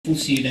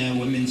أنفسنا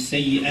ومن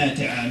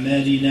سيئات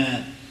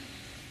أعمالنا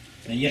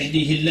من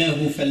يهده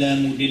الله فلا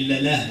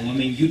مضل له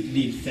ومن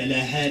يضلل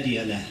فلا هادي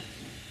له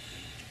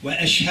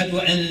وأشهد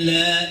أن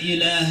لا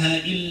إله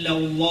إلا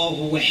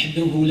الله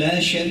وحده لا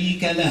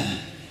شريك له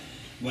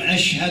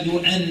وأشهد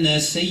أن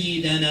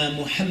سيدنا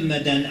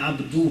محمدا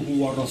عبده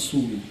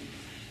ورسوله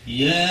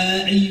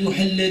يا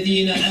أيها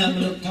الذين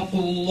آمنوا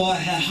اتقوا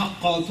الله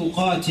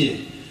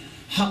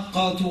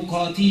حق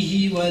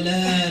تقاته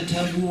ولا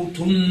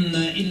تموتن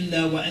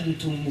إلا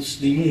وأنتم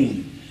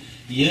مسلمون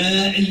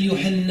يا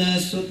أيها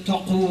الناس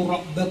اتقوا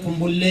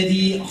ربكم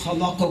الذي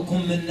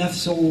خلقكم من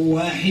نفس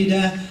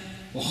واحدة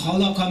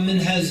وخلق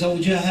منها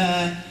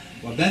زوجها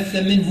وبث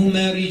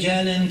منهما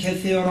رجالا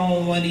كثيرا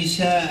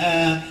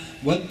ونساء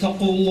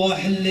واتقوا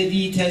الله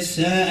الذي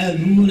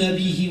تساءلون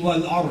به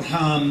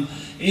والأرحام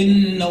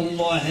إن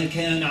الله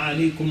كان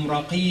عليكم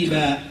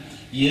رقيبا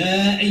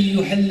يا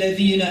أيها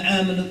الذين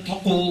آمنوا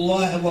اتقوا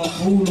الله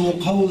وقولوا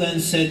قولا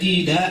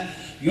سديدا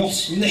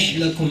يصلح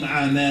لكم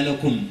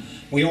أعمالكم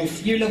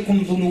ويغفر لكم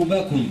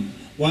ذنوبكم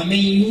ومن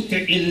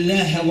يطع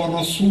الله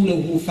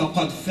ورسوله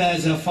فقد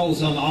فاز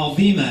فوزا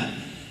عظيما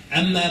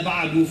أما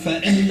بعد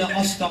فإن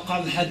أصدق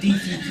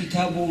الحديث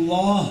كتاب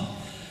الله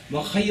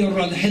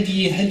وخير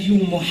الهدي هدي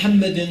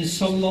محمد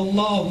صلى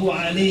الله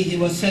عليه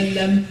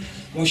وسلم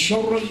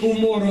وشر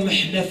الأمور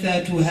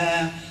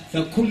محدثاتها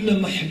فكل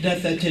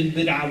محدثة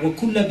بدعة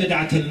وكل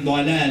بدعة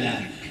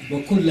ضلالة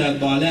وكل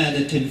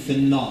ضلالة في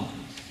النار.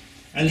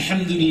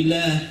 الحمد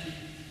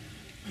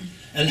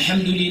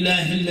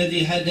لله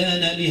الذي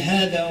هدانا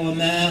لهذا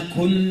وما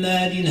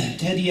كنا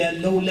لنهتدي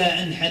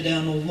لولا أن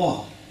هدانا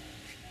الله.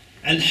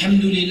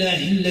 الحمد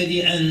لله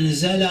الذي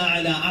أنزل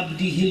على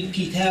عبده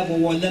الكتاب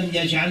ولم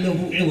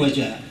يجعله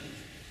عوجا.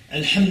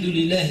 الحمد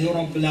لله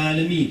رب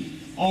العالمين.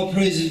 All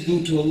praise is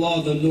due to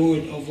Allah, the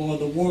Lord of all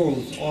the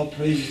worlds. All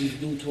praise is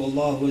due to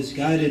Allah who has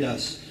guided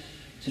us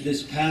to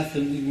this path,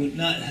 and we would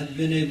not have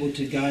been able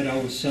to guide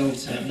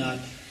ourselves had not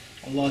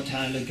Allah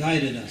Ta'ala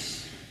guided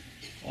us.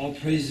 All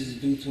praise is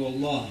due to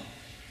Allah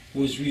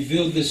who has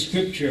revealed the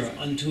scripture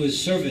unto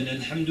his servant.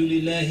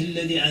 Alhamdulillahi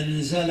alladhi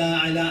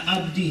anzala ala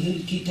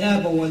abdihi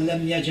al-kitaba wa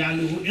lam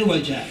yaj'aluhu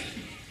iwaja.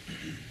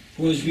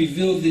 Who has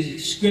revealed the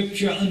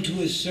scripture unto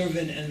his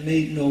servant and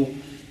made no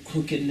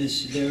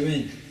crookedness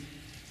therein.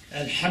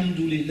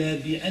 Alhamdulillah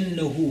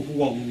bi'annahu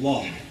huwa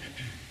Allah.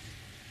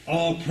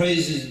 All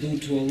praise is due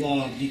to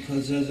Allah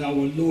because as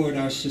our Lord,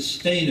 our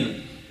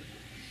sustainer,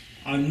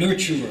 our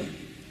nurturer,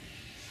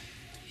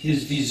 He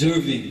is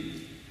deserving,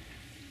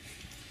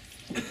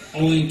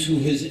 owing to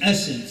His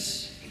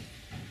essence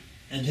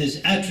and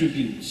His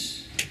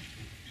attributes,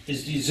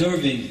 is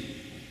deserving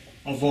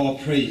of all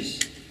praise.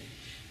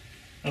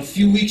 A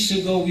few weeks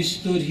ago we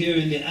stood here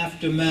in the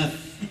aftermath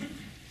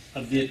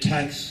of the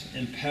attacks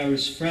in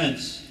Paris,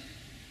 France,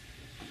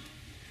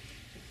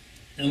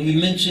 and we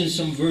mentioned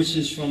some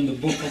verses from the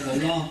Book of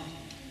Allah.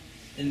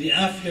 In the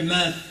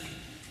aftermath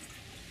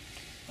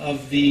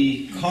of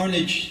the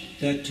carnage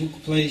that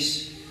took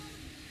place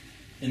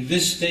in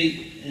this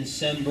state, in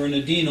San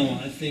Bernardino,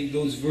 I think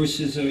those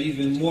verses are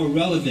even more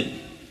relevant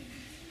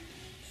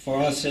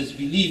for us as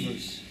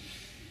believers.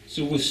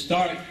 So we'll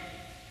start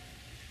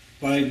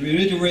by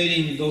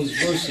reiterating those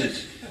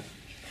verses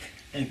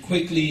and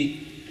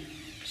quickly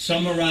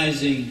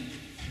summarizing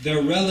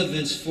their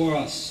relevance for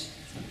us,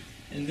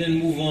 and then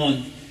move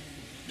on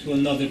to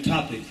another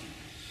topic.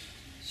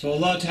 So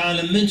Allah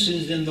Ta'ala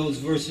mentions in those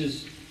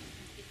verses,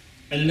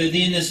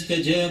 الَّذِينَ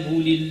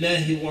اسْتَجَابُوا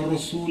لِلَّهِ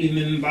وَالرَّسُولِ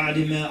مِنْ بَعْدِ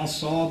مَا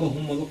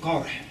أَصَابَهُمُ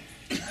الْقَرْحِ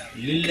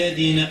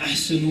لِلَّذِينَ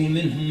أَحْسَنُوا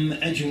مِنْهُمْ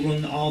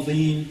أَجْرٌ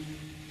عَظِيمٌ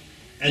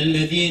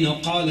الَّذِينَ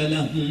قَالَ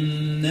لَهُمُ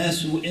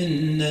النَّاسُ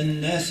إِنَّ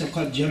النَّاسَ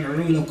قَدْ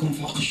جَمْعُوا لَكُمْ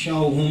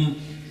فَاخْشَوْهُمْ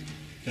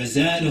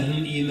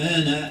فَزَادَهُمْ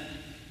إِيمَانًا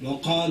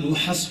وَقَالُوا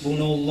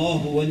حَسْبُنَا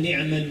اللَّهُ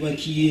وَنِعْمَ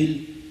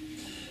الْوَكِيلُ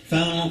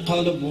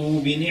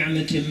فانقلبوا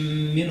بنعمة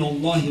من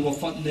الله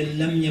وفضل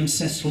لم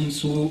يمسسهم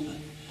سوء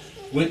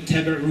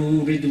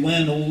واتبعوا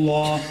رضوان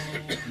الله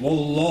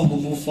والله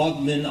ذو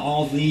فضل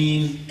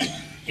عظيم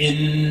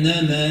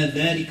إنما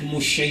ذلكم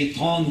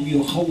الشيطان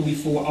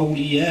يخوف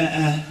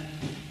أولياءه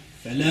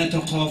فلا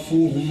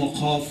تخافوهم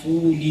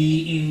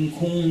وخافوني إن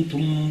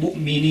كنتم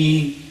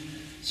مؤمنين.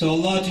 So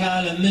Allah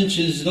Ta'ala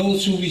mentions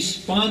those who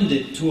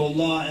responded to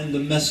Allah and the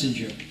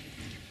Messenger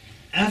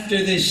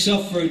after they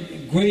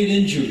suffered great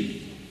injury.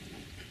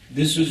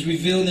 This was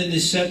revealed in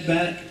the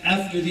setback,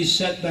 after the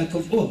setback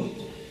of Uhud.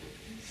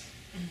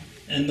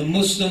 And the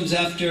Muslims,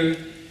 after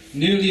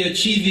nearly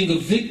achieving a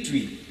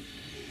victory,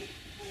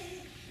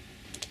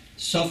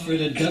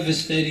 suffered a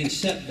devastating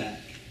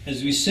setback,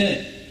 as we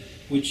said,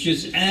 which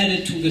just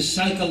added to the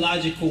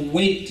psychological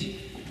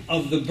weight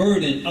of the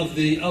burden of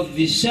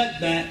the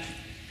setback,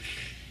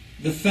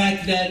 the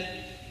fact that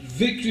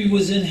victory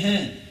was in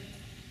hand.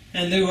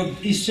 And they were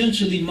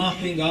essentially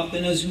mopping up,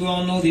 and as we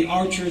all know, the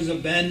archers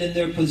abandoned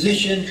their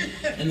position,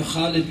 and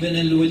Khalid bin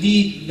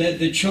al-Walid led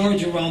the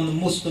charge around the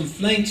Muslim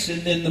flanks,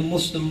 and then the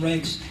Muslim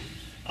ranks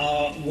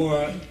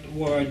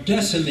were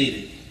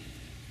decimated.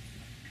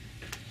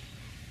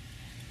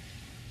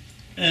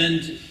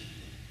 And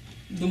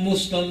the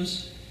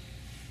Muslims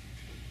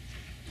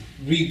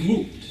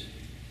regrouped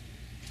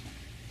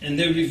and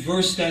they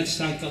reversed that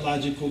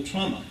psychological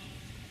trauma.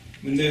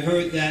 When they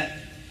heard that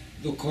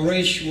the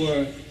Quraysh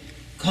were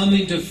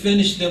coming to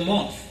finish them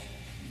off,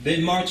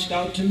 they marched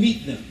out to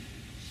meet them.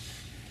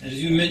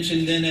 As you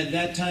mentioned, then at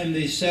that time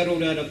they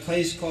settled at a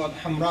place called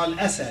Hamra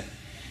al-Asad,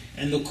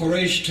 and the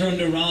Quraysh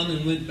turned around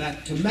and went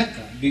back to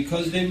Mecca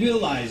because they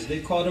realized they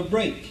caught a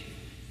break.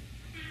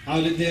 How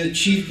did they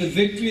achieve the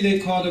victory? They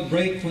caught a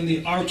break when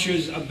the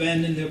archers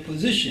abandoned their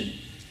position.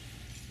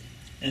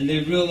 And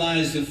they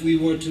realized if we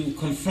were to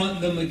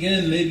confront them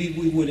again, maybe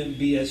we wouldn't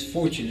be as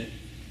fortunate.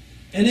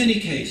 In any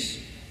case,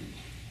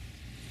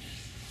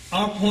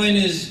 our point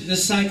is the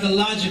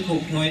psychological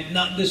point,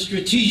 not the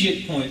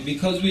strategic point,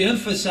 because we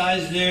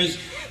emphasize there's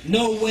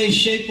no way,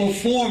 shape, or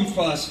form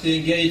for us to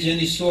engage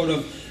any sort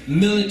of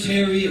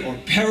military or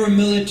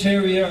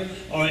paramilitary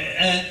or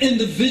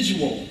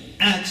individual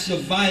acts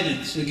of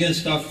violence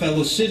against our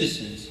fellow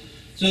citizens.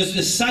 So it's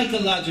the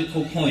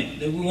psychological point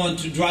that we want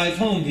to drive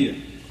home here.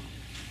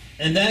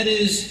 And that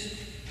is,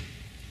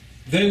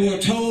 they were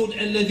told,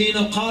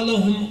 الَّذِينَ قَالَ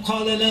لَهُمُ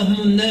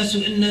النَّاسُ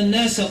إِنَّ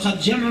النَّاسَ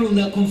قَدْ جَمْعُوا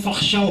لَكُمْ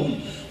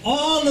فَاخْشَوْهُمْ.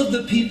 All of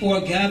the people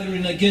are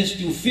gathering against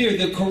you. Fear.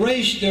 The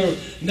Quraysh, they're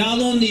not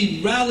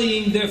only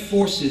rallying their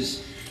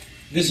forces,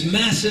 this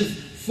massive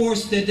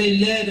force that they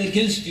led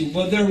against you,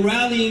 but they're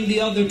rallying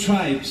the other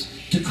tribes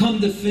to come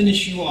to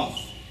finish you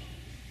off.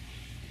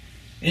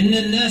 إِنَّ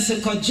النَّاسَ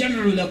قَدْ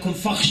جَمْعُوا لَكُمْ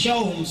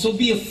فَاخْشَوْهُمْ. So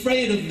be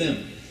afraid of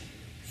them.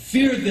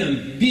 Fear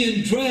them. Be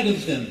in dread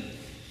of them.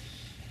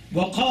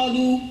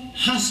 وَقَالُوا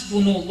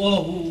حَسْبُنَا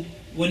اللَّهُ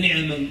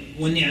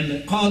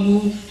وَنِعْمَ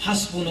قَالُوا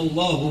حَسْبُنَا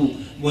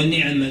اللَّهُ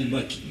وَنِعْمَ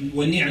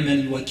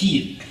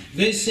الْوَكِيلُ.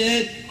 They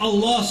said,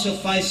 Allah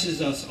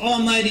suffices us.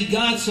 Almighty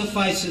God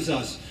suffices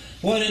us.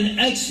 What an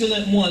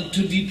excellent one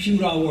to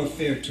depute our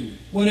affair to.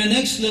 What an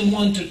excellent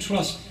one to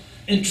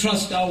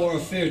entrust our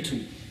affair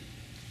to.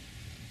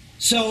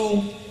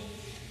 So,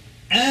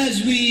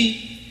 as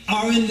we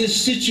are in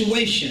this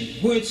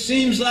situation where it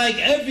seems like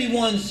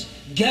everyone's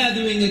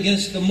gathering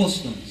against the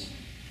Muslims,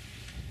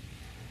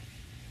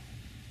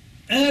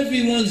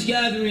 everyone's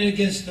gathering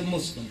against the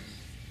Muslims,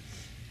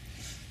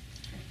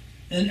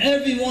 and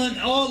everyone,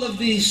 all of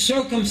these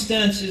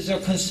circumstances are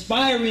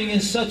conspiring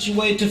in such a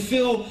way to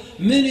fill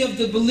many of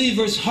the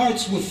believers'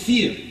 hearts with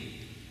fear.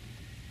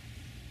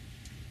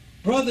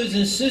 Brothers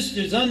and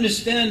sisters,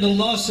 understand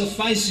Allah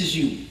suffices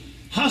you.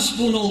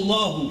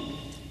 Hasbunallahu.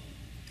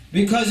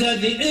 Because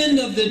at the end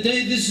of the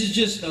day, this is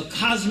just a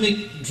cosmic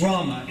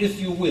drama,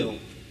 if you will.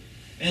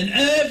 And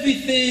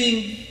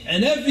everything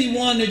and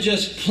everyone are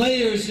just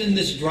players in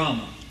this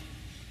drama.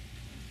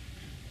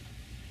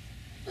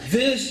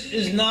 This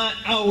is not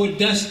our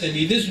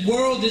destiny. This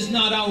world is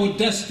not our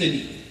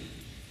destiny.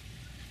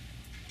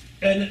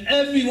 And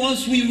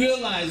once we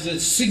realize a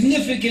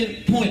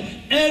significant point,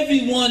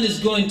 everyone is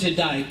going to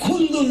die.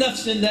 Kullu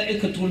nafsin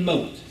dha'iqatul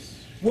maut.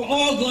 We're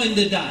all going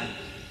to die.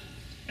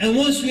 And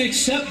once we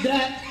accept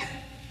that,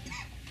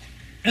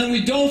 and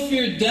we don't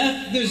fear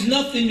death, there's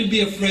nothing to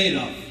be afraid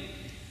of.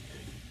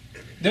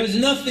 There's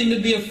nothing to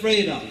be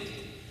afraid of.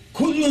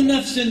 Kullu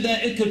nafsin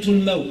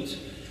dha'iqatul maut.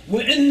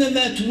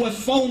 وَإِنَّمَا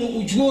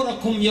تُوَفَّوْنَ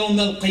أُجُورَكُمْ يَوْمَ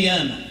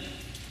الْقِيَامَةِ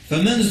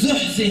فَمَنْ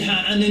زُحْزِحَ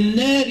عَنِ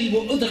النَّارِ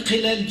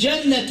وَأُدْخِلَ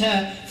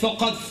الْجَنَّةَ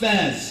فَقَدْ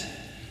فَازَ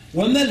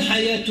وَمَا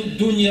الْحَيَاةُ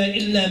الدُّنْيَا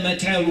إِلَّا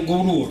مَتَاعُ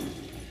الْغُرُورِ.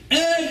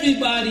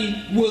 Everybody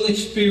will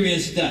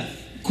experience death.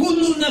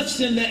 كُلُّ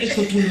نَفْسٍ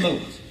ذَائِقَةُ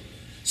الْمَوْتِ.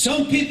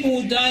 Some people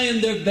will die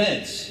in their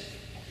beds.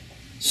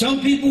 Some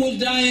people will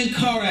die in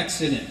car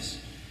accidents.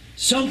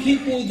 Some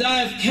people will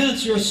die of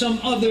cancer or some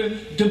other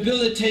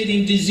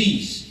debilitating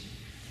disease.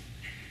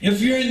 If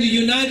you're in the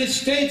United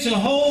States, a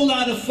whole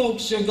lot of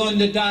folks are going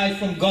to die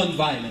from gun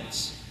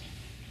violence.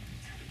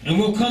 And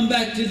we'll come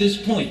back to this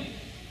point.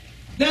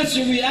 That's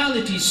a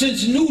reality.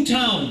 Since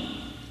Newtown,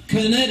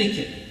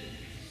 Connecticut,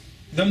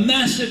 the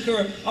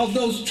massacre of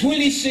those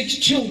 26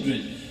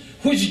 children,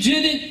 which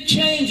didn't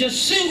change a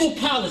single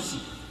policy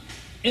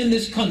in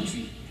this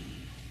country.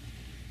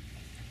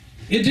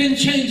 It didn't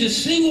change a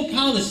single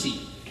policy.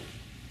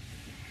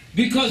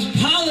 Because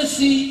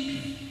policy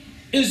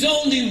is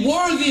only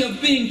worthy of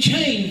being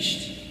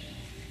changed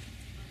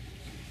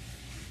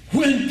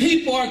when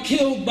people are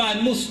killed by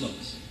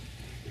Muslims.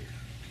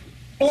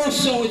 Or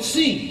so it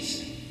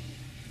seems.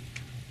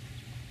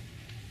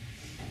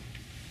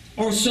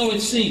 Or so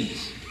it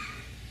seems.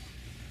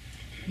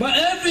 But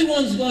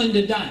everyone's going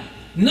to die.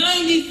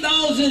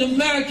 90,000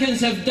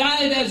 Americans have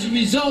died as a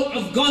result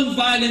of gun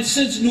violence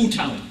since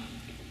Newtown.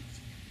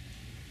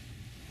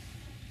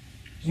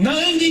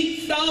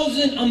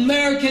 90,000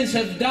 Americans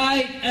have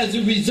died as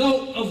a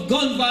result of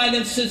gun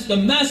violence since the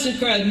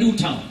massacre at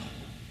Newtown.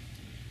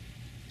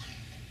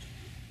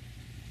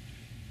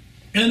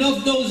 And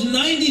of those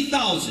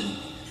 90,000,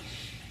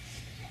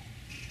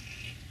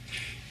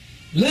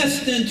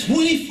 less than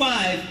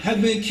 25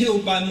 have been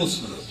killed by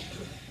Muslims.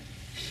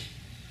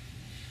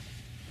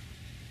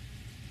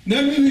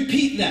 Let me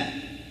repeat that.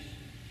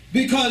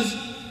 Because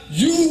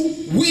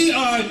we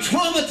are a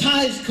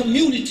traumatized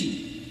community.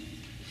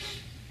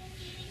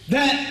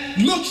 that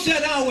looks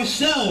at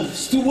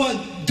ourselves to what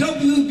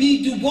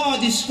W.B. Du Bois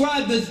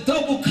described as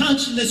double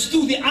consciousness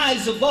through the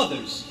eyes of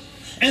others.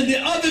 And the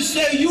others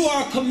say you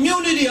are a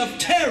community of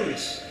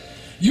terrorists.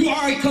 You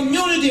are a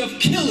community of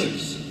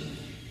killers.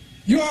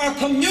 You are a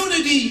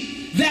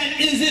community that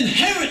is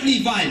inherently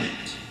violent.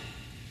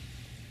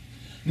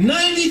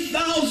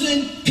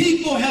 90,000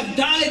 people have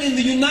died in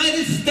the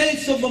United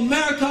States of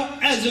America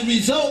as a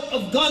result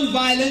of gun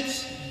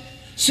violence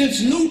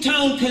since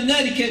Newtown,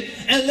 Connecticut,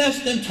 and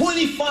less than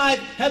 25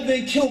 have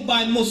been killed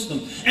by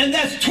Muslims. And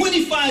that's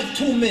 25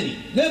 too many.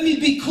 Let me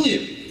be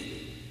clear.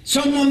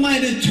 Someone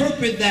might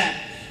interpret that,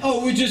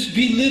 oh, we're just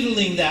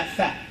belittling that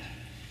fact.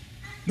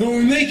 No,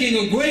 we're making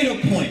a greater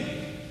point.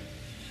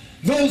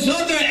 Those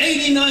other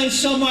 89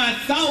 some odd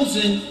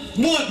thousand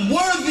weren't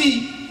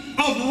worthy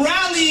of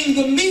rallying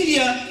the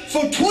media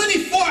for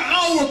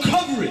 24-hour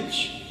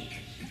coverage.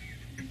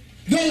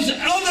 Those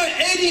other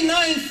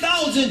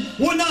 89,000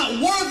 were not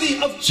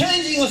worthy of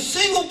changing a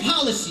single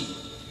policy.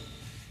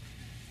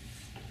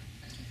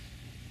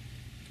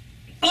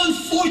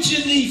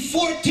 Unfortunately,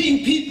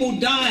 14 people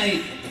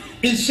died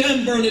in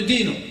San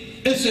Bernardino.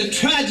 It's a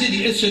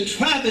tragedy, it's a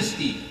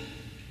travesty.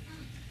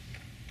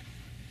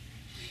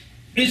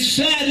 It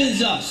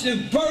saddens us,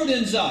 it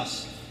burdens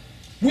us.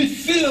 We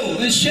feel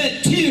and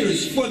shed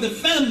tears for the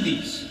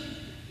families.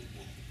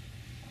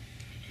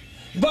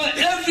 But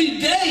every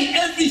day,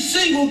 every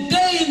single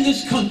day in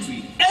this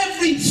country,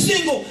 every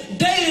single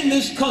day in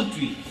this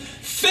country,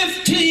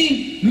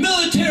 15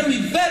 military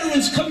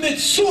veterans commit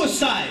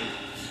suicide,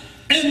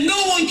 and no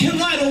one can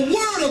write a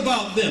word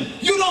about them.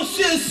 You don't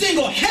see a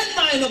single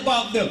headline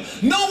about them.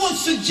 No one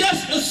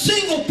suggests a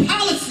single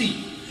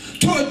policy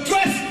to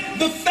address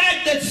the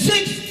fact that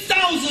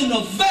 6,000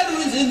 of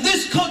veterans in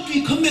this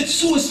country commit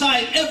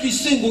suicide every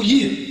single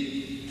year.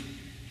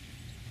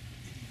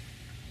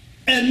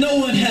 And no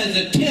one has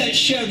a tear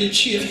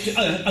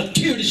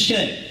to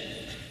shed.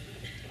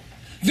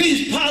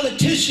 These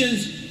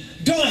politicians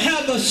don't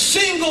have a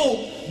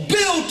single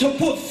bill to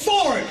put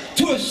forward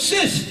to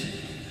assist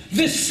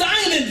the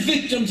silent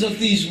victims of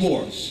these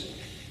wars.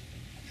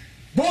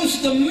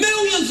 Both the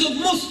millions of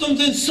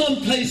Muslims in some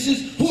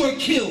places who are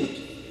killed,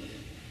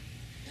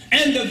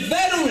 and the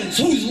veterans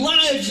whose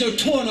lives are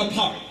torn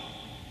apart.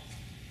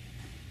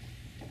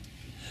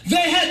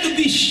 They had to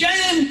be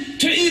shamed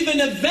to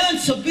even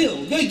advance a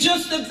bill. They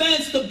just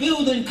advanced a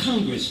bill in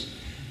Congress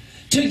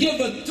to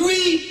give a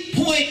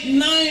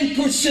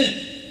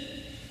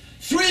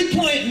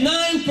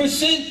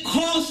 3.9%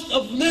 cost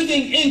of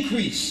living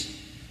increase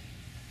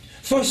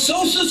for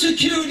Social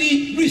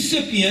Security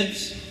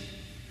recipients,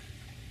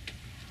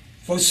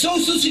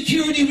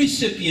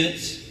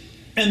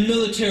 and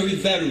military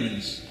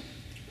veterans.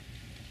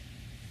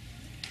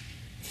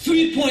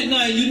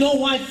 3.9, you know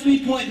why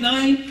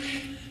 3.9?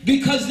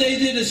 Because they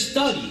did a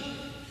study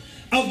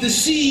of the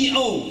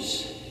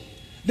CEOs,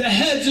 the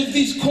heads of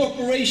these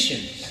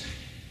corporations,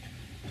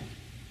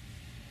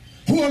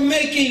 who are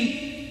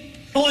making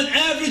on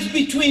average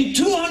between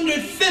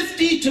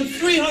 250 to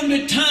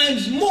 300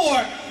 times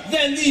more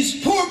than these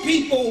poor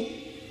people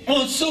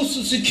on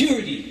Social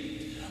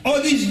Security, or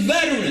these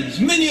veterans,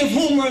 many of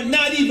whom are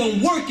not even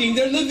working.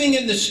 They're living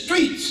in the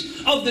streets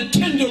of the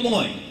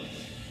Tenderloin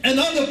and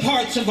other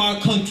parts of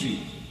our country.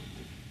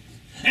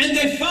 And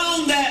they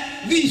found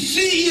that these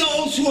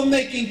CEOs who are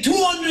making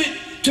 200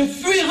 to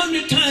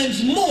 300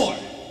 times more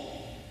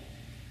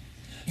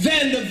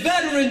than the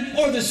veteran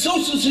or the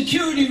Social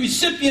Security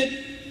recipient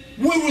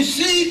will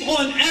receive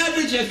on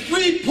average a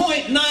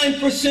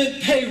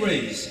 3.9% pay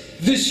raise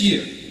this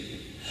year.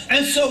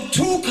 And so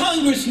 2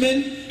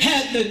 congressmen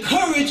had the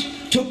courage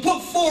to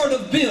put forward a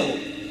bill.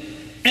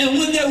 And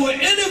when they were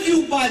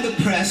interviewed by the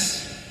press,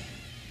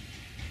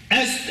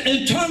 as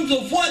in terms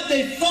of what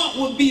they thought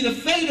would be the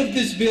fate of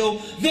this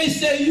bill, they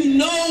said, you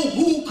know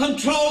who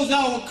controls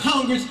our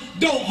Congress,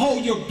 don't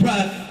hold your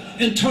breath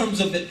in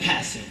terms of it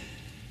passing.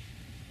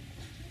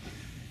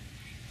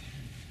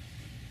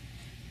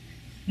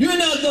 You're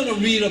not going to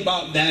read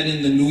about that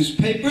in the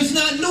newspaper. It's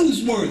not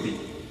newsworthy.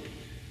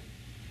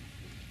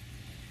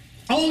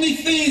 Only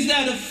things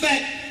that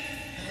affect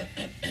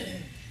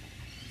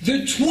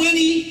the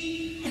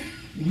 20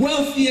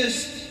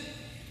 wealthiest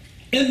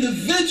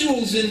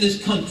individuals in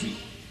this country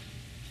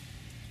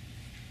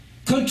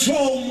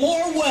control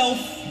more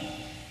wealth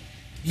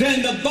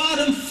than the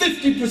bottom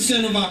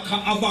 50%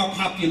 of our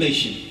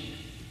population.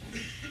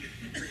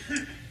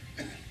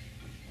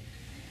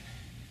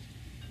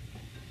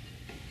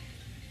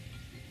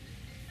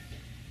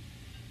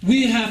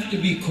 We have to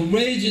be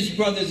courageous,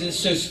 brothers and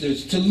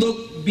sisters, to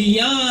look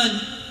beyond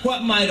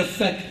what might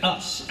affect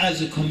us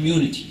as a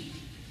community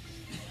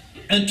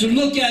and to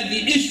look at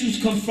the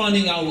issues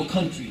confronting our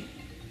country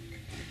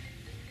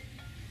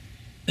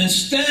and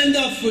stand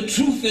up for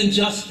truth and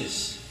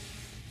justice.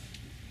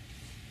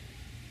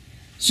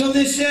 So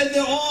they said,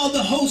 they're all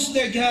the hosts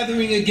they're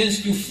gathering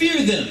against you,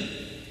 fear them.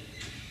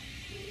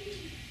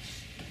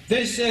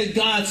 They said,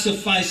 God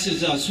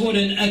suffices us. What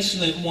an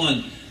excellent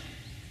one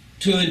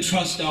to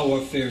entrust our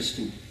affairs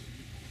to.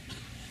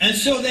 And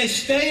so they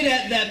stayed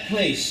at that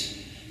place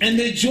And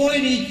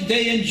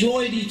they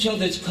enjoyed each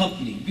other's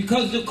company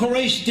because the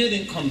Quraysh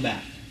didn't come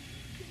back.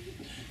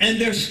 And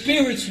their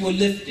spirits were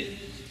lifted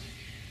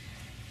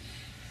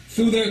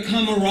through their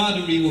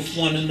camaraderie with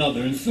one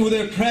another and through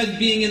their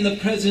being in the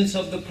presence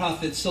of the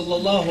Prophet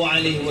sallallahu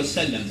alaihi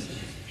wasallam.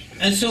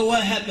 And so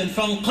what happened?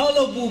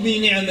 فَانْقَلَبُوا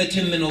بِنِعْمَةٍ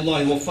مِّنَ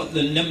اللَّهِ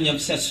وَفَضْلٍ لَمْ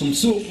يَمْسَسْهُمْ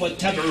سُوءٌ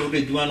وَاتَّبَعُوا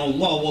رِضْوَانَ اللَّهِ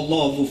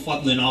وَاللَّهُ ذُو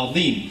فَضْلٍ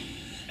عَظِيمٍ.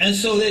 And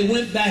so they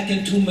went back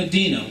into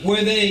Medina,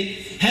 where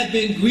they had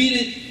been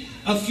greeted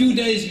a few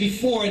days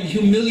before in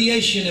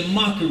humiliation and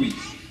mockery.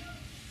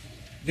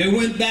 They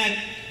went back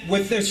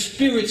with their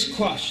spirits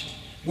crushed,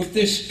 with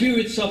their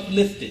spirits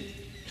uplifted,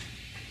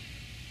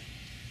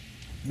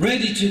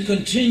 ready to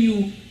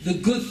continue the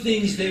good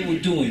things they were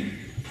doing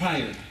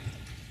prior.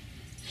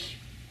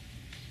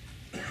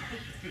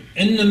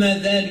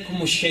 إنما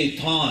ذلكم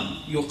الشيطان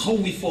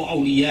يخوف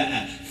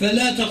أولياءه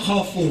فلا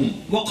تخافوهم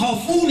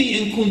وخافوني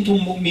إن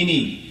كنتم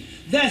مؤمنين.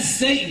 That's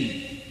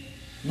Satan.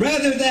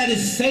 Rather, that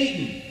is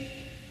Satan.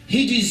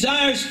 He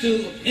desires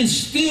to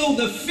instill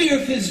the fear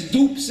of his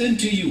dupes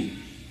into you.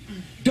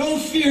 Don't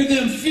fear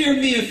them, fear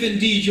me if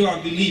indeed you are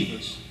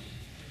believers.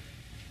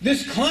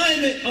 This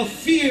climate of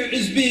fear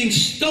is being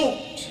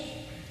stoked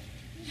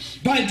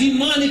by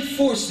demonic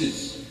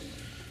forces.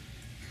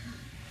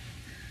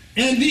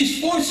 And these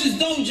forces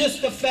don't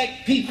just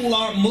affect people who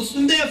aren't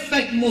Muslim, they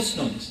affect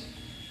Muslims.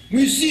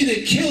 We see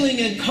the killing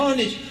and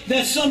carnage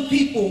that some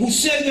people who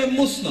say they're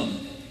Muslim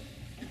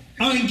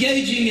are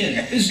engaging in.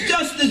 It's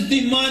just as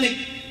demonic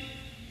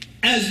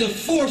as the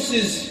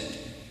forces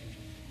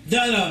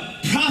that are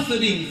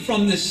profiting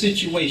from this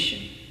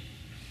situation.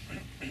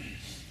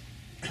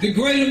 The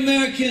great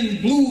American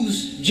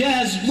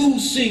jazz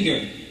blues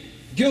singer,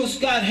 Gil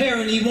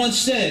Scott-Heron, he once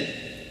said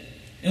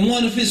in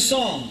one of his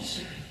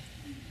songs,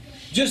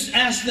 just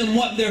ask them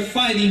what they're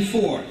fighting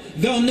for.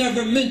 They'll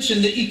never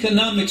mention the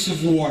economics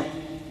of war.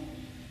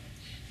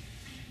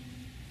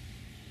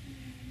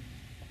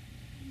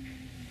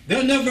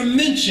 They'll never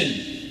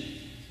mention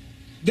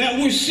that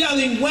we're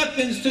selling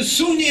weapons to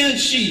Sunni and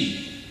Shia.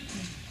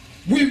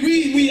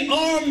 We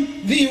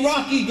arm the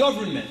Iraqi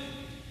government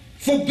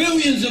for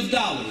billions of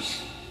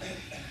dollars.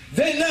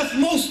 They left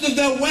most of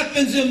their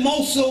weapons in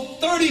Mosul,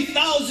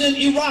 30,000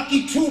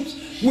 Iraqi troops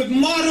with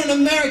modern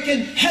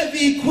American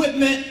heavy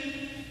equipment,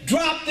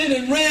 dropped it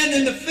and ran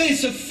in the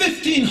face of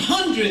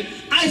 1,500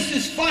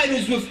 ISIS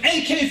fighters with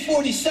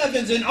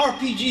AK-47s and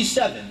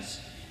RPG-7s.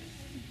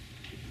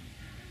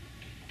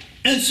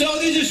 And so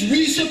they just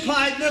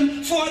resupplied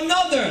them for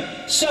another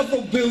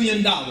several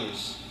 $billion.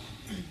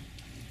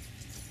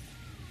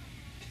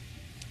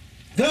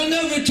 They'll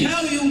never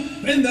tell you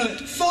in the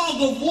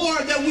fog of war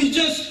that we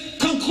just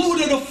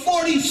concluded a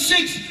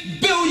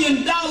 $46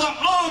 billion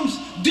arms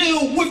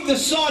deal with the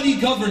Saudi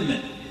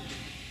government.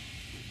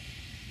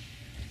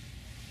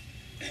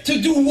 To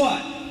do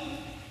what?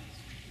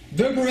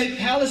 Liberate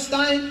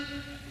Palestine?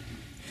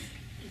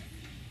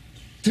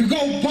 To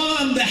go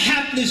bomb the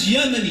hapless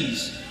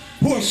Yemenis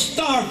who are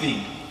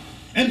starving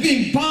and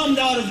being bombed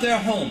out of their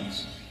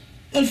homes.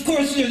 And of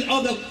course there's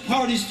other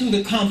parties to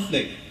the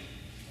conflict.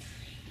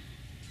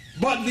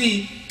 But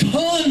the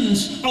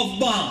tons of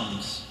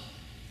bombs,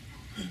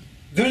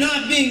 they're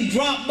not being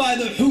dropped by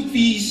the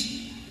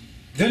Houthis.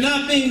 They're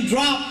not being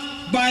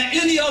dropped by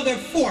any other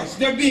force.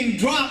 They're being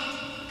dropped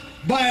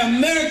by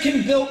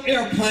American-built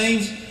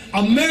airplanes,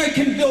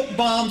 American-built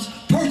bombs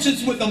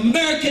purchased with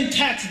American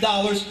tax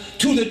dollars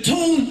to the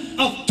tune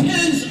of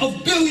tens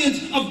of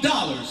billions of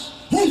dollars.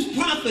 Who's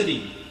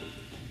profiting?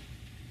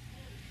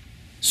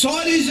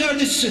 Saudis are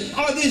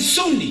the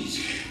Sunnis.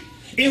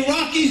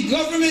 Iraqi's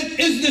government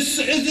is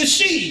the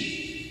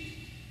Shia.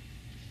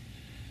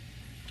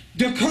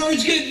 The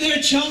Kurds get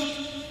their chunk.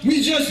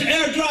 We just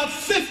airdropped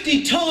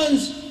 50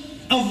 tons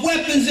of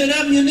weapons and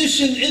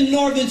ammunition in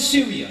northern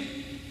Syria.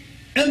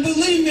 And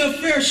believe me, a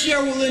fair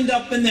share will end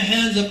up in the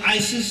hands of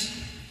ISIS,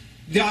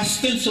 the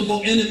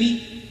ostensible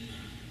enemy.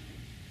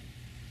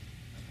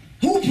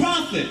 Who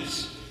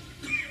profits?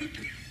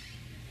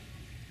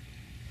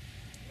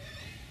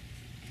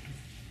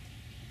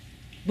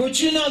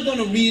 But you're not going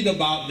to read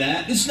about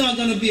that. It's not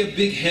going to be a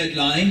big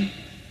headline.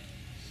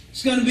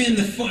 It's going to be in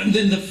the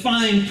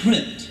fine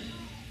print.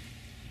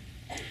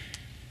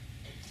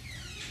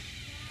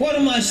 What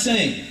am I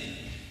saying?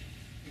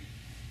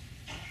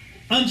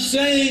 I'm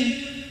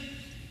saying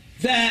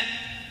that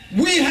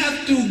we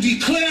have to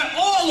declare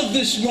all of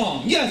this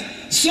wrong.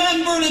 Yes,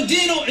 San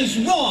Bernardino is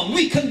wrong.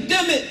 We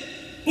condemn it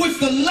with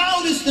the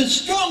loudest and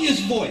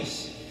strongest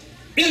voice.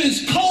 It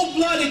is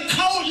cold-blooded,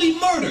 cowardly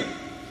murder.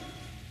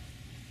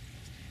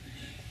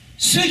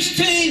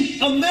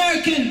 16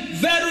 American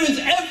veterans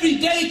every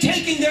day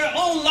taking their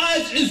own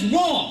lives is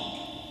wrong.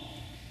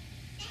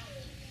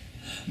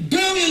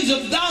 Billions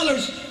of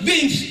dollars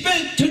being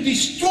spent to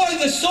destroy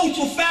the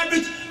social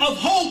fabrics of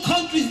whole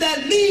countries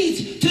that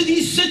leads to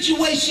these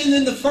situations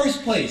in the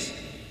first place.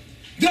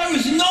 There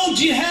is no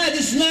Jihad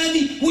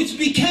Islami which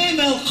became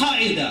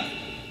Al-Qaeda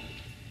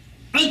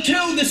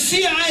until the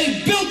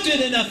CIA built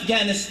it in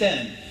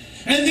Afghanistan.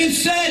 And then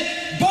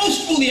said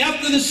boastfully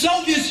after the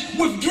Soviets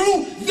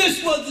withdrew,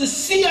 this was the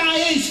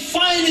CIA's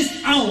finest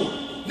hour.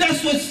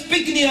 That's what,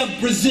 speaking of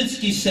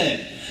Brzezinski,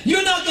 said.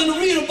 You're not going to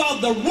read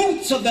about the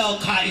roots of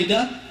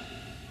Al-Qaeda.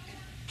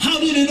 How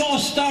did it all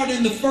start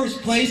in the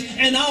first place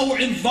and our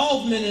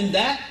involvement in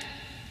that?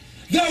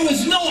 There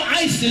was no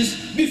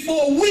ISIS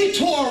before we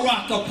tore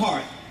Iraq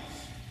apart.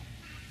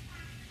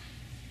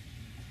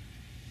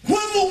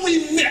 When will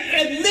we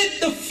admit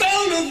the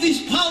failure of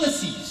these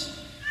policies?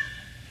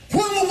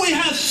 When will we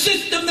have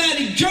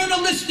systematic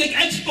journalistic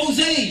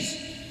exposés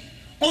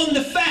on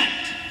the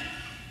fact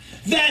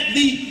that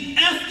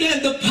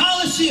the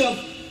policy of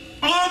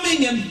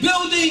arming and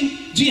building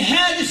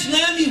Jihad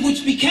Islami,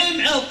 which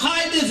became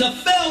Al-Qaeda, is a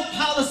failed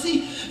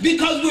policy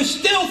because we're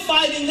still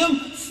fighting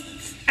them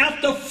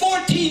after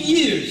 14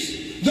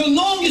 years, the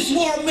longest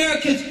war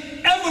America's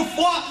ever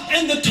fought,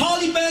 and the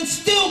Taliban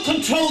still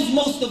controls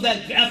most of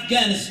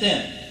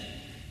Afghanistan.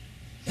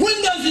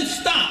 When does it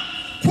stop?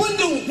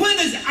 When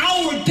is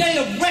our day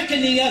of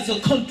reckoning as a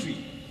country?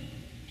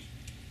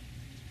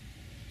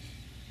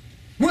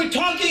 We're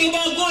talking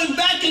about going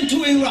back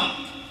into Iraq,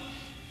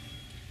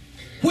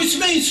 which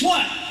means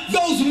what?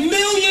 Those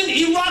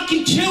million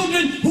Iraqi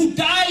children who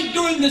died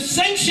during the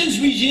sanctions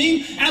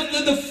regime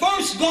after the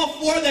first Gulf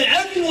War that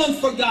everyone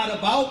forgot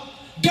about,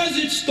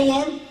 Desert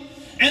Storm,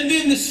 and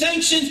then the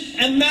sanctions,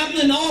 and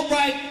Madeleine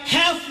Albright,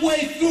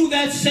 halfway through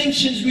that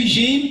sanctions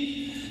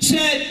regime,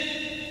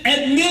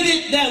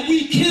 admitted that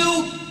we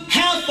killed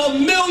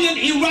 500,000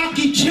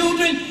 Iraqi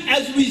children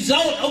as a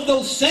result of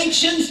those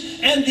sanctions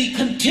and the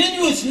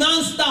continuous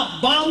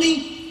non-stop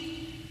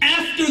bombing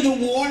after the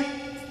war.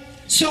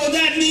 So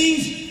that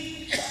means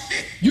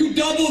you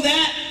double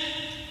that,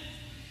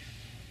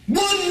 1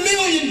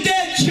 million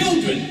dead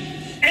children.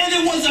 And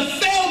it was a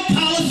failed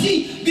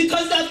policy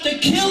because after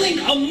killing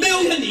 1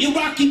 million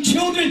Iraqi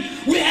children,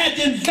 we had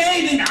to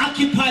invade and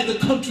occupy the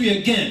country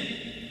again.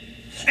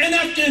 And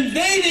after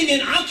invading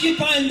and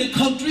occupying the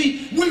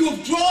country, we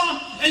withdraw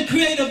and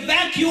create a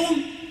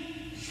vacuum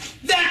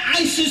that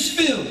ISIS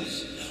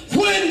fills.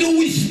 When do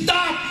we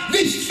stop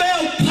these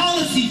failed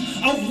policies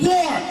of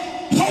war,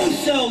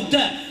 wholesale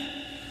death?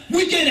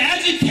 We get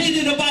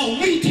agitated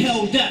about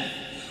retail death.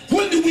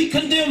 When do we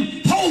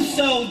condemn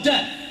wholesale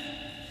death?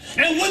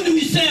 And when do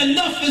we say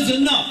enough is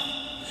enough?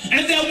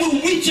 And that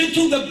we'll reach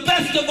into the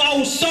best of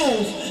our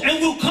souls and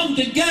we'll come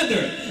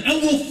together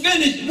and we'll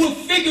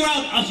figure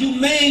out a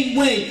humane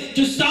way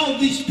to solve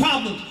these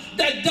problems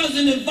that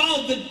doesn't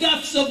involve the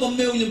deaths of 1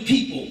 million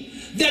people,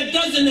 that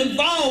doesn't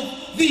involve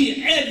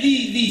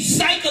the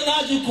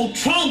psychological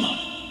trauma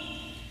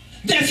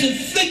that's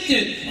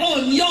inflicted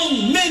on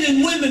young men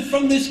and women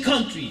from this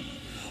country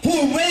who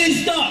are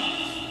raised up,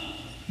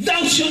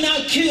 thou shalt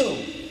not kill,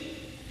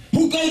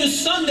 who go to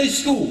Sunday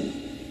school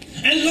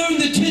and learn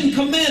the 10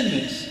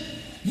 Commandments.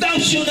 Thou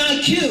shalt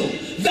not kill,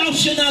 thou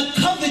shalt not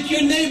covet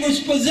your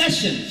neighbor's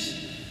possessions,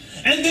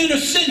 and then are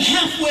sent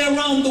halfway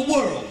around the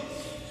world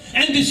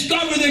and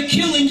discover they're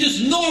killing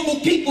just normal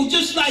people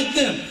just like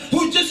them,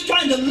 who are just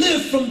trying to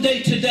live from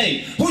day to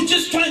day, who are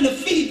just trying to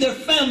feed their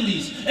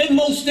families in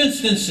most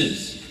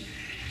instances.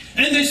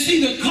 And they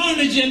see the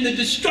carnage and the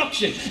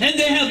destruction, and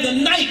they have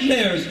the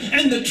nightmares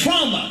and the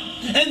trauma,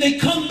 and they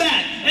come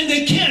back and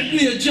they can't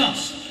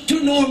readjust to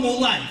normal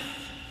life.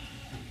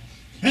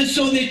 And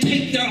so they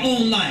take their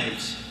own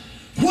lives.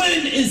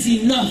 When is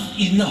enough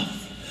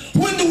enough?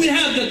 When do we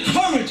have the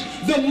courage,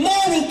 the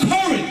moral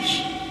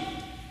courage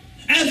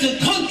as a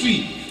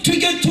country to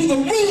get to the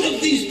root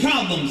of these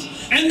problems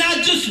and not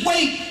just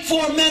wait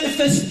for a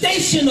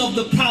manifestation of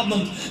the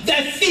problems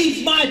that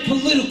feeds my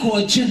political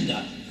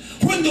agenda?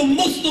 When do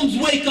Muslims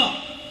wake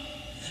up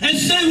and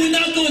say we're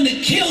not going to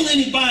kill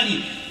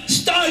anybody,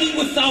 starting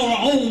with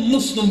our own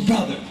Muslim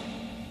brother?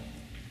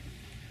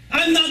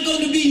 I'm not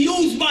going to be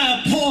used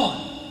by a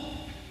pawn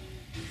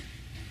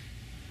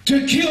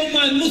to kill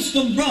my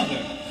Muslim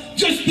brother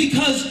just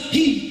because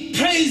he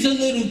prays a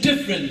little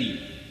differently.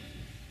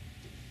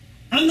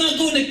 I'm not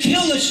going to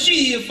kill a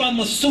Shia if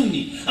I'm a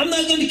Sunni. I'm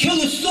not going to kill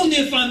a Sunni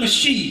if I'm a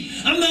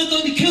Shia. I'm not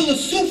going to kill a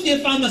Sufi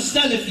if I'm a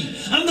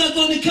Salafi. I'm not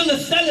going to kill a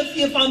Salafi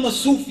if I'm a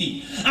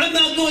Sufi. I'm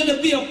not going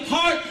to be a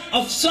part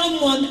of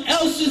someone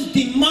else's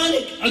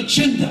demonic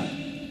agenda.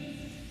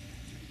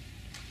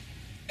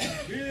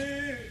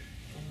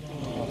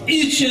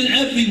 Each and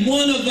every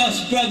one of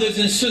us, brothers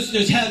and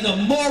sisters, has a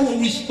moral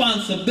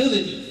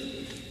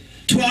responsibility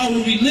to our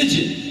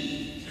religion.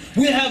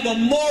 We have a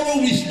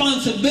moral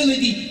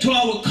responsibility to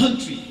our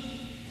country,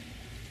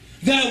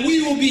 that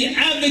we will be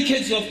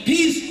advocates of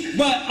peace,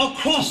 but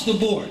across the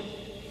board.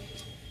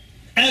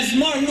 As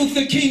Martin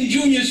Luther King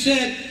Jr.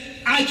 said,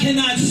 I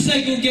cannot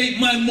segregate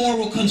my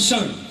moral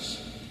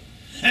concerns.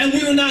 And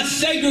we will not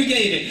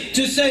segregate it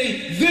to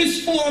say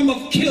this form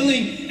of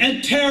killing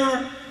and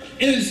terror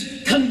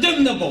is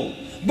condemnable,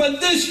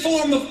 but this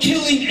form of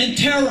killing and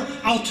terror,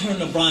 I'll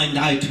turn a blind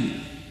eye to.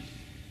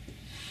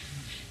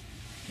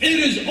 It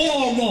is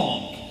all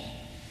wrong.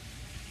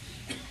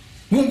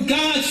 When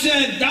God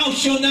said, thou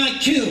shalt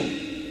not kill,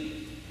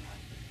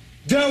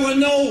 there were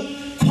no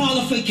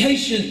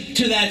qualification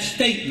to that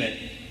statement.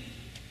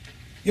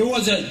 It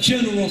was a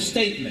general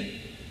statement.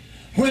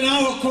 When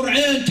our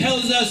Quran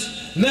tells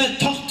us, لا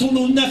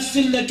تقتلوا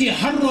النفس التي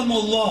حرم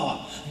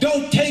الله,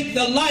 don't take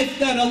the life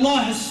that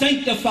Allah has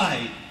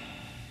sanctified.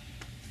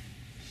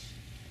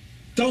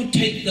 Don't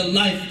take the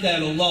life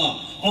that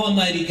Allah,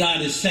 Almighty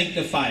God, has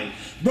sanctified.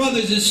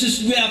 Brothers and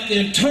sisters, we have to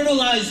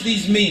internalize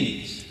these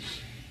meanings.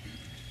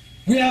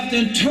 We have to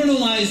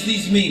internalize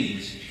these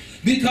meanings.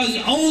 Because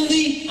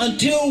only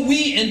until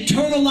we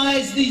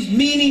internalize these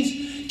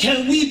meanings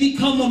can we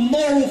become a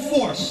moral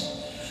force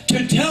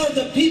to tell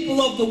the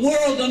people of the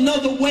world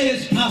another way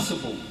is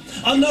possible.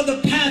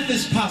 Another path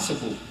is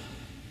possible.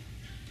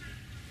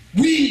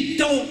 We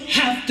don't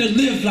have to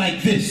live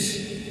like this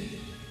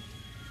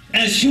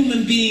as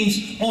human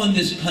beings on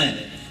this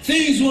planet.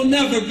 Things will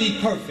never be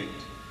perfect,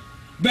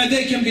 but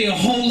they can be a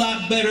whole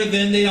lot better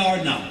than they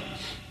are now.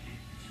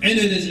 And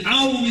it is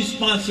our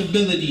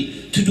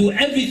responsibility to do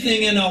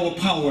everything in our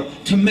power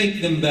to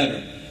make them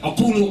better.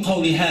 أقول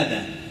قولي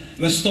هذا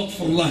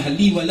واستغفر الله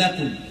لي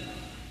ولكم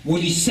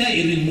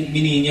ولسائر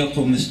المؤمنين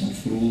يقوم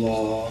استغفر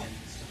الله.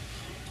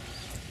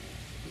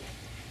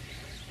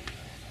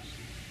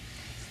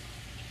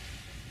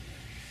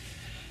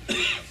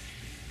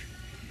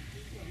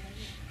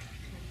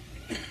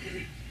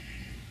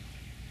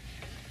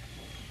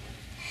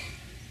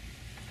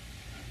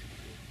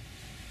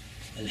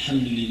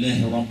 الحمد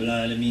لله رب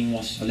العالمين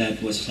والصلاة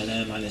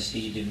والسلام على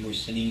سيد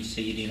المرسلين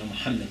سيدنا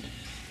محمد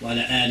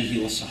وعلى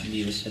آله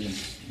وصحبه وسلم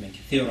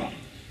كثيرا.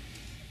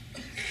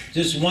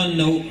 Just one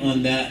note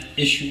on that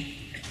issue.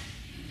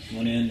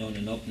 One end on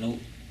a note.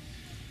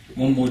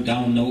 One more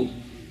down note.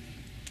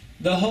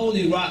 The whole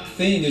Iraq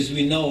thing, as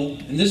we know,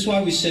 and this is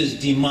why we say it's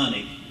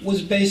demonic,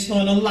 was based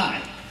on a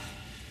lie.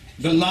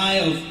 The lie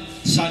of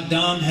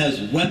Saddam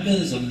has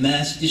weapons of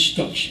mass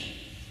destruction.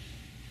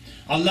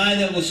 A lie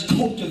that was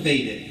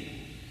cultivated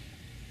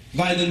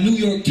by the New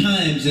York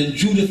Times and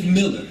Judith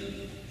Miller,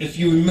 if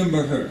you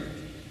remember her.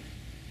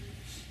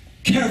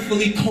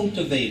 Carefully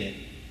cultivated.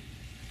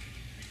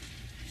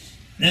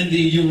 And the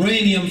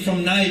uranium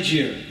from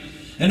Niger,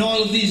 and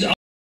all of these other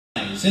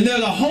lies. And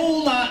there's a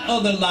whole lot of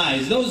other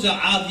lies. Those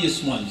are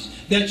obvious ones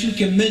that you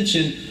can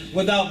mention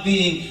without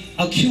being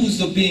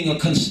accused of being a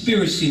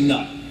conspiracy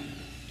nut.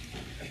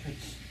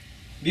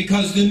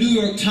 Because the New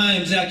York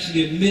Times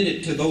actually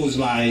admitted to those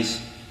lies.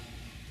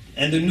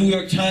 And the New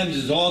York Times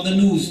is all the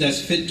news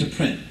that's fit to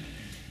print.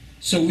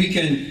 So we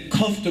can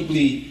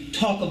comfortably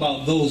talk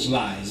about those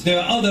lies. There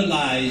are other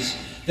lies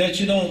that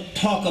you don't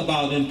talk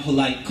about in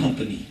polite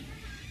company.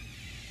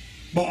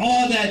 But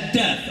all that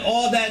death,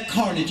 all that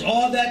carnage,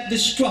 all that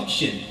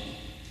destruction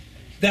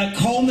that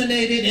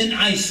culminated in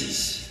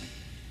ISIS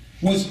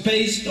was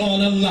based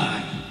on a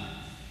lie.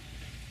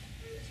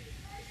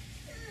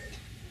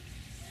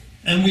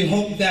 And we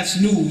hope that's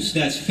news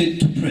that's fit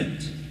to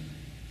print.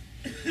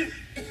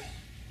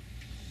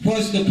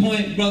 What's the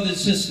point,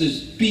 brothers and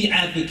sisters? Be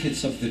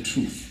advocates of the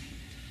truth.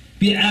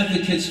 Be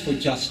advocates for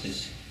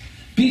justice.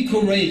 Be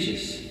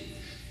courageous.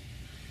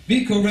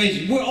 Be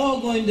courageous. We're all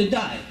going to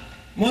die.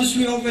 Once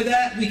we're over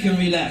that, we can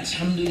relax.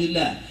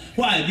 Alhamdulillah.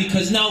 Why?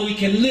 Because now we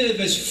can live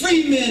as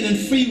free men and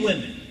free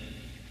women.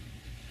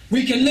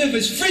 We can live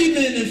as free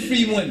men and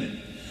free women.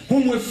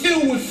 When we're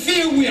filled with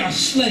fear, we are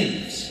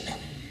slaves.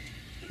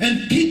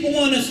 And people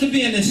want us to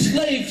be an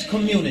enslaved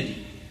community.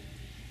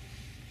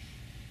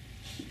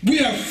 We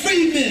are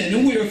free men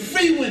and we are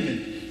free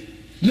women.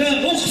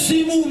 لا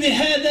أقسم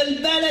بهذا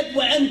البلد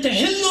وأنت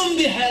حل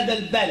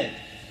بهذا البلد.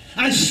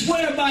 I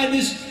swear by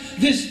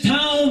this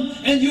town,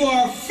 and you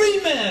are a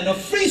free man, a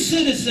free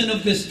citizen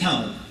of this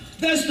town.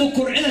 That's the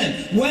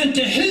Quran. وأنت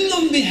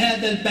حل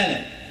بهذا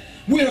البلد.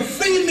 We are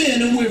free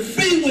men and we're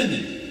free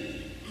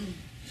women.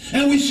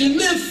 And we should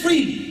live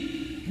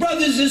freely.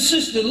 Brothers and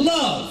sisters,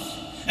 love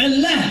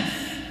and laugh.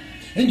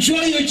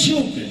 Enjoy your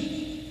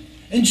children.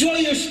 Enjoy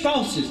your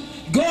spouses.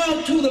 Go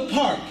out to the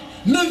park,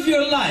 live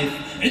your life,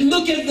 and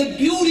look at the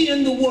beauty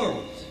in the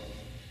world.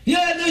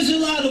 Yeah, there's a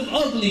lot of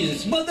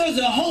ugliness, but there's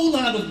a whole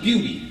lot of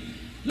beauty.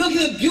 Look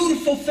at the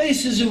beautiful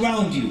faces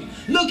around you.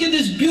 Look at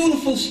this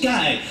beautiful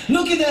sky.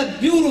 Look at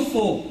that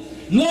beautiful,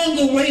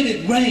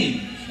 long-awaited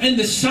rain and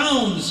the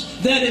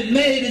sounds that it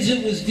made as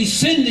it was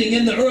descending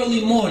in the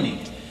early morning.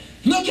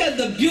 Look at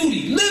the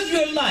beauty. Live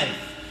your life.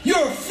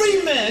 You're a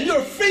free man. You're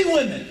a free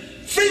woman.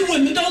 Free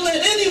women, don't let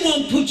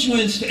anyone put you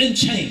in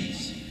chains.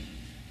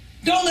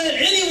 Don't let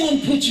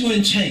anyone put you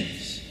in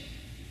chains.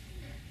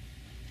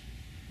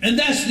 And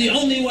that's the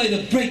only way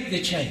to break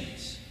the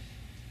chains.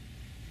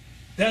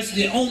 That's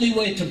the only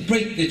way to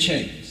break the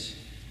chains.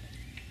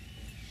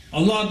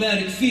 Allah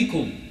barik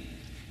fikum.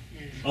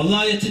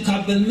 Allah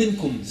yataqabbal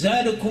minkum.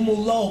 Zadakum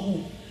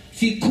Allahu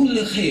fi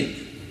kulli khair.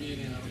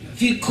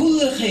 Fi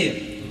kulli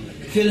khair.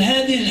 في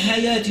هذه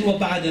الحياة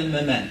وبعد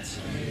الممات.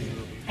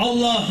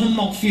 اللهم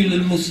اغفر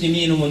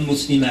للمسلمين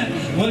والمسلمات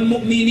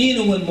والمؤمنين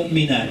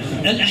والمؤمنات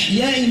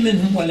الأحياء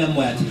منهم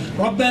والأموات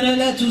ربنا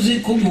لا تزغ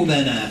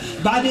قلوبنا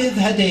بعد إذ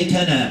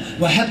هديتنا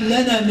وهب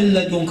لنا من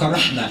لدنك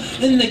رحمة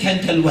إنك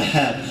أنت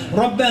الوهاب.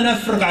 ربنا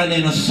افرغ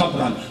علينا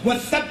صبرا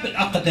وثبت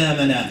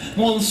أقدامنا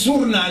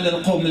وانصرنا على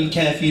القوم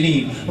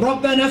الكافرين.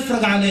 ربنا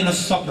افرغ علينا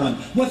صبرا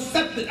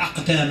وثبت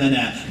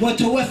أقدامنا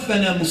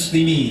وتوفنا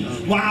مسلمين،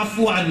 واعف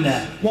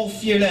عنا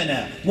واغفر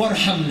لنا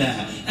وارحمنا،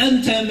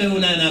 أنت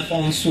مولانا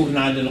فانصرنا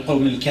على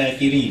القوم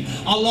الكافرين.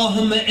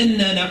 اللهم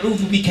إنا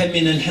نعوذ بك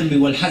من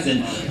الهم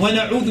والحزن،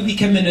 ونعوذ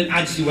بك من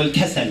العجز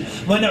والكسل،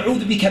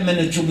 ونعوذ بك من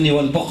الجبن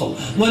والبخل،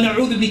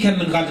 ونعوذ بك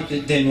من غلبة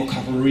الدين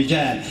وقهر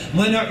الرجال،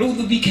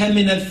 ونعوذ بك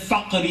من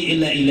الفقر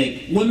إلا إليك،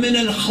 ومن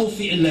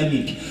الخوف إلا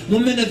منك،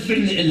 ومن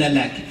الذل إلا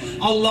لك.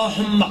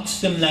 اللهم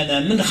اقسم لنا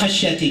من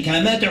خشيتك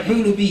ما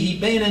تحول به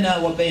بيننا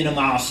وبين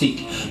معاصيك،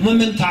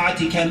 ومن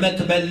طاعتك ما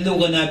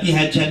تبلغنا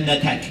بها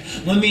جنتك،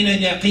 ومن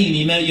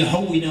اليقين ما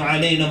يهون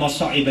علينا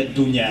مصائب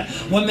الدنيا.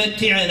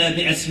 ومتعنا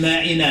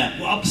بأسماعنا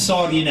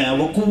وأبصارنا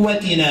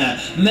وقوتنا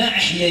ما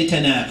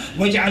أحييتنا،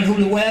 واجعله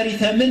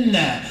الوارث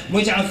منا،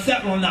 واجعل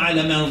ثأرنا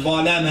على من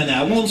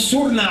ظلمنا،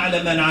 وانصرنا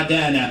على من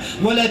عادانا،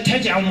 ولا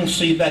تجعل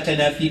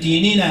مصيبتنا في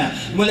ديننا،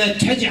 ولا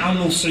تجعل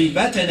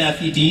مصيبتنا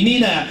في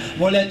ديننا،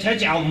 ولا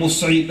تجعل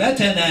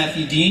مصيبتنا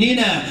في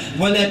ديننا،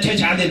 ولا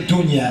تجعل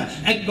الدنيا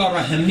أكبر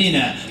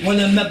همنا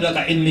ولا مبلغ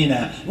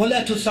علمنا، ولا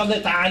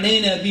تسلط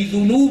علينا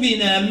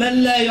بذنوبنا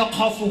من لا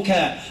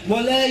يخافك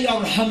ولا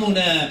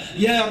يرحمنا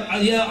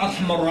يا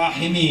أرحم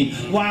الراحمين.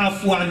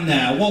 واعف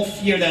عنا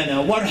واغفر لنا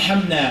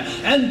وارحمنا،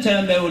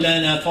 أنت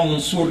مولانا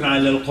فانصرنا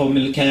على القوم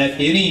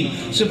الكافرين.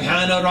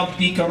 سبحان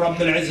ربك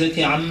رب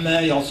العزة عما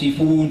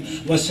يصفون،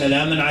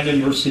 وسلام على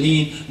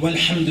المرسلين،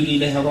 والحمد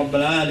لله رب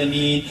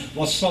العالمين،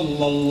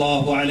 وصلى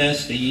الله على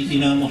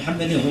سيدنا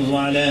محمد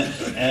وعلى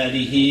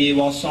آله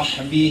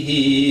وصحبه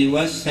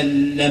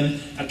وسلم.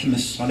 أكمل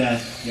الصلاة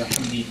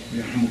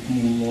يرحمكم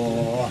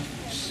الله.